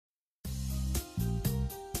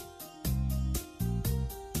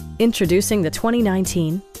Introducing the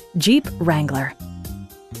 2019 Jeep Wrangler.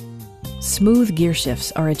 Smooth gear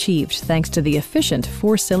shifts are achieved thanks to the efficient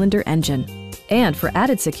 4-cylinder engine. And for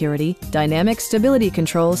added security, dynamic stability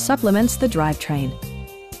control supplements the drivetrain.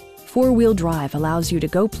 4-wheel drive allows you to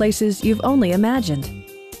go places you've only imagined.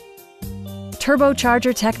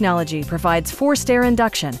 Turbocharger technology provides forced air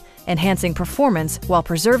induction, enhancing performance while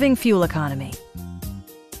preserving fuel economy.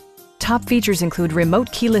 Top features include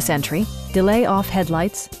remote keyless entry, delay-off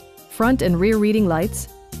headlights, front and rear reading lights,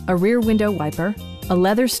 a rear window wiper, a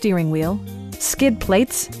leather steering wheel, skid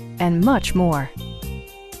plates, and much more.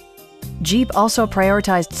 Jeep also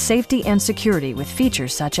prioritized safety and security with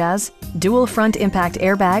features such as dual front impact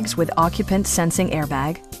airbags with occupant sensing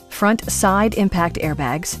airbag, front side impact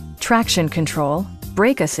airbags, traction control,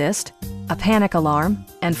 brake assist, a panic alarm,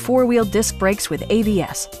 and 4-wheel disc brakes with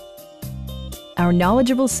ABS. Our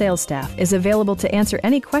knowledgeable sales staff is available to answer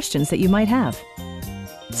any questions that you might have.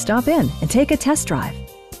 Stop in and take a test drive.